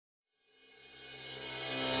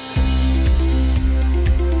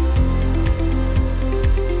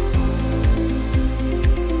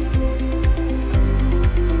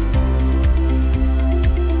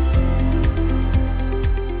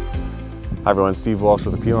Hi everyone, Steve Walsh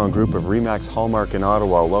with the Pilon Group of Remax Hallmark in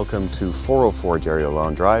Ottawa. Welcome to 404 Gerry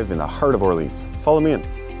Lalonde Drive in the heart of Orleans. Follow me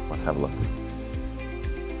in, let's have a look.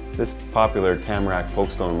 This popular Tamarack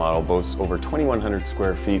Folkstone model boasts over 2,100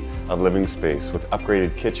 square feet of living space with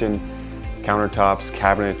upgraded kitchen, countertops,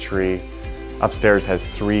 cabinetry. Upstairs has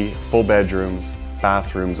 3 full bedrooms,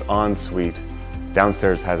 bathrooms, ensuite.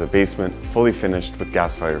 Downstairs has a basement fully finished with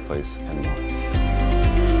gas fireplace and more.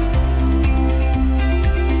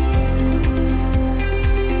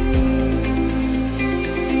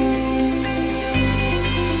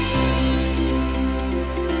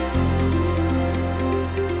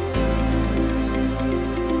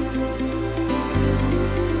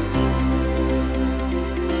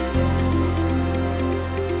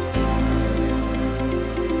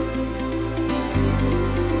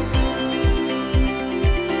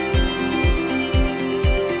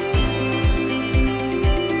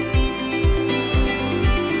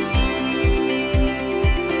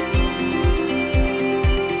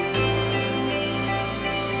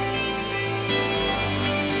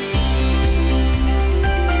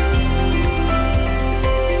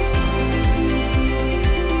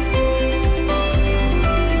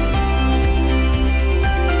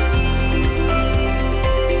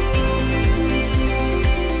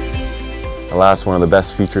 Alas, one of the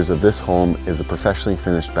best features of this home is the professionally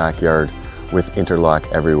finished backyard with interlock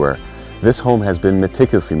everywhere. This home has been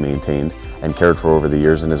meticulously maintained and cared for over the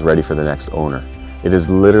years and is ready for the next owner. It is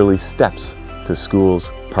literally steps to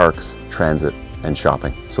schools, parks, transit, and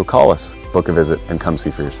shopping. So call us, book a visit, and come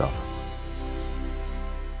see for yourself.